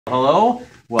Hello,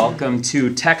 welcome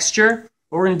to Texture.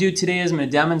 What we're going to do today is I'm going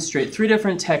to demonstrate 3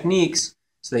 different techniques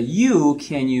so that you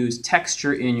can use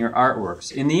texture in your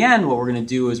artworks. In the end, what we're going to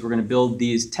do is we're going to build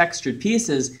these textured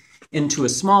pieces into a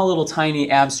small little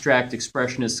tiny abstract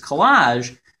expressionist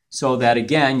collage so that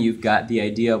again you've got the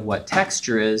idea of what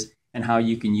texture is and how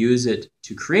you can use it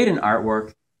to create an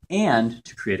artwork and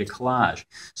to create a collage.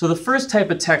 So the first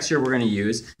type of texture we're going to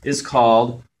use is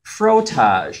called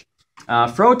Frottage.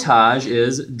 Frottage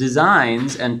is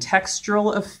designs and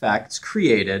textural effects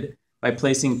created by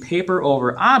placing paper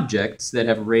over objects that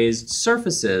have raised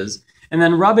surfaces and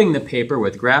then rubbing the paper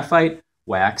with graphite,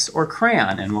 wax, or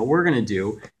crayon. And what we're going to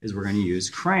do is we're going to use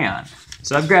crayon.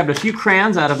 So I've grabbed a few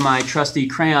crayons out of my trusty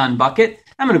crayon bucket.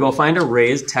 I'm going to go find a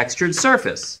raised textured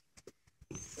surface.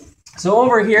 So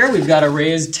over here we've got a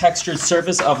raised textured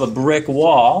surface of a brick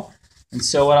wall. And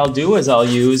so what I'll do is I'll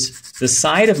use the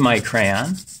side of my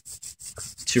crayon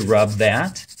to rub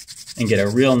that and get a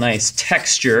real nice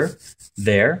texture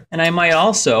there. And I might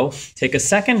also take a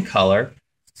second color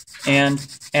and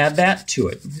add that to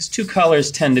it. These 2 colors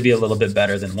tend to be a little bit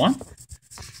better than one.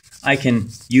 I can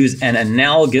use an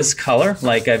analogous color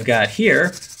like I've got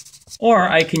here, or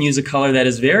I can use a color that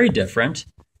is very different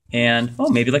and, oh,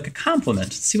 maybe like a complement.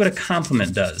 Let's see what a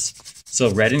complement does.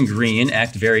 So red and green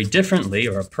act very differently,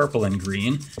 or a purple and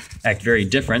green act very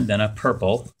different than a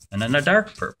purple and then a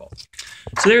dark purple.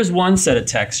 So there's one set of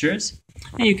textures,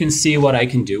 and you can see what I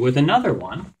can do with another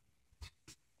one.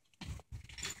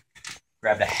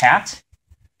 Grab a hat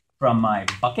from my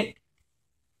bucket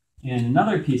and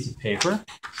another piece of paper.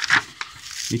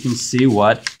 You can see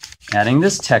what adding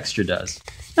this texture does.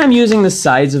 I'm using the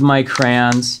sides of my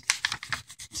crayons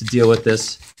to deal with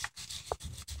this.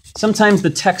 Sometimes the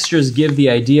textures give the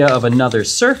idea of another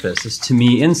surface. This to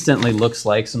me instantly looks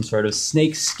like some sort of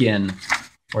snake skin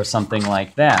or something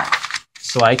like that.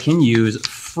 So I can use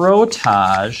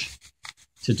Frottage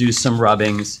to do some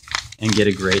rubbings and get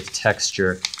a great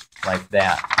texture like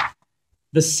that.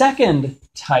 The second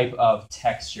type of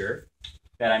texture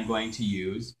that I'm going to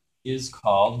use is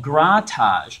called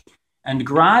Grattage. And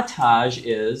Grattage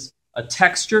is a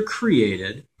texture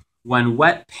created when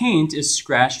wet paint is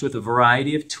scratched with a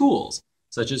variety of tools,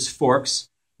 such as forks,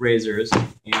 razors,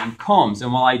 and combs.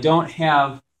 And while I don't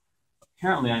have,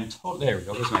 apparently I'm totally, there we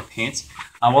go, there's my paints.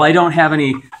 While I don't have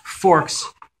any forks,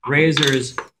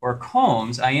 razors, or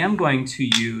combs, I am going to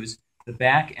use the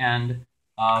back end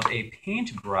of a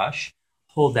paintbrush.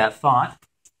 Hold that thought.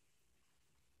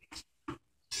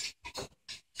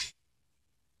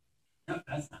 Nope,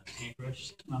 that's not a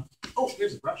paintbrush. Oh,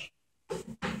 here's a brush.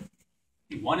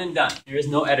 One and done. There is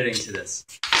no editing to this.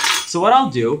 So what I'll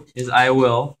do is I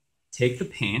will take the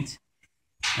paint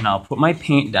and I'll put my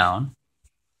paint down.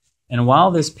 And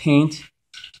while this paint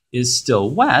is still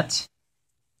wet,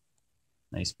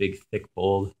 nice big thick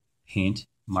bold paint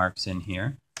marks in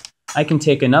here, I can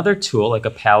take another tool like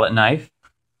a palette knife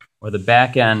or the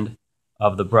back end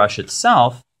of the brush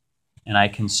itself and I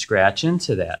can scratch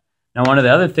into that. Now one of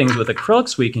the other things with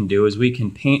acrylics we can do is we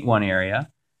can paint one area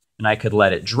and I could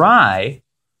let it dry,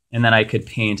 and then I could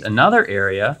paint another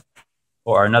area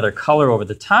or another color over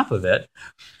the top of it.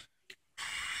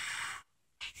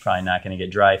 Probably not going to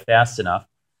get dry fast enough,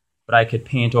 but I could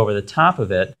paint over the top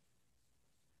of it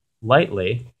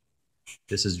lightly.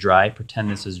 This is dry, pretend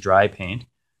this is dry paint,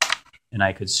 and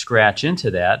I could scratch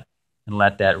into that and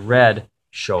let that red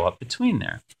show up between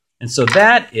there. And so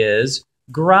that is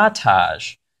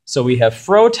Grattage. So we have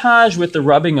Frottage with the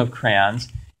rubbing of crayons,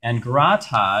 and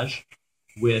Grattage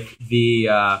with the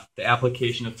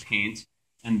application of paint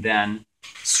and then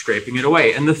scraping it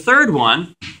away. And the third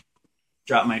one,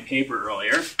 dropped my paper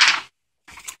earlier,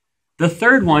 the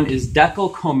third one is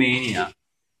Decalcomania.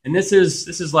 And this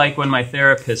is like when my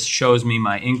therapist shows me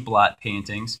my ink blot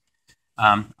paintings.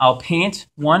 I'll paint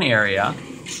one area,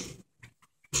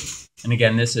 and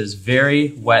again, this is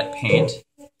very wet paint.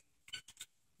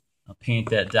 I'll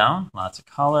paint that down, lots of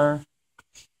color.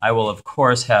 I will, of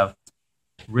course, have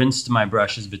rinsed my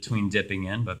brushes between dipping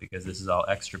in, but because this is all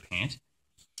extra paint.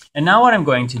 And now what I'm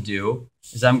going to do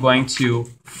is I'm going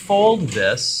to fold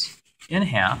this in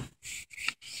half.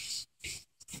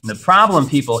 And the problem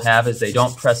people have is they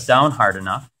don't press down hard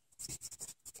enough,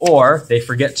 or they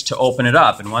forget to open it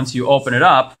up. And once you open it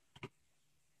up,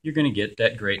 you're going to get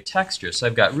that great texture. So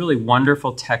I've got really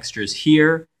wonderful textures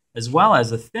here, as well as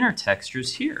the thinner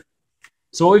textures here.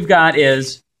 So what we've got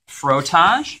is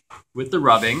Frottage with the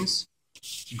rubbings,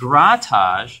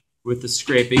 Grattage with the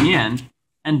scraping in,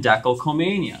 and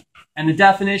Decalcomania. And the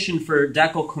definition for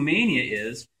Decalcomania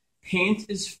is paint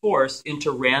is forced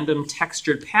into random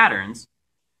textured patterns.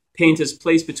 Paint is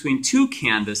placed between 2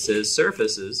 canvases,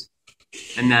 surfaces,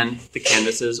 and then the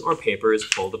canvases or paper is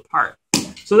pulled apart.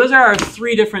 So those are our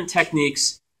three different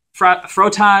techniques: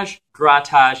 frottage,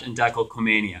 grattage, and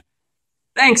decalcomania.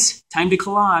 Thanks. Time to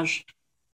collage.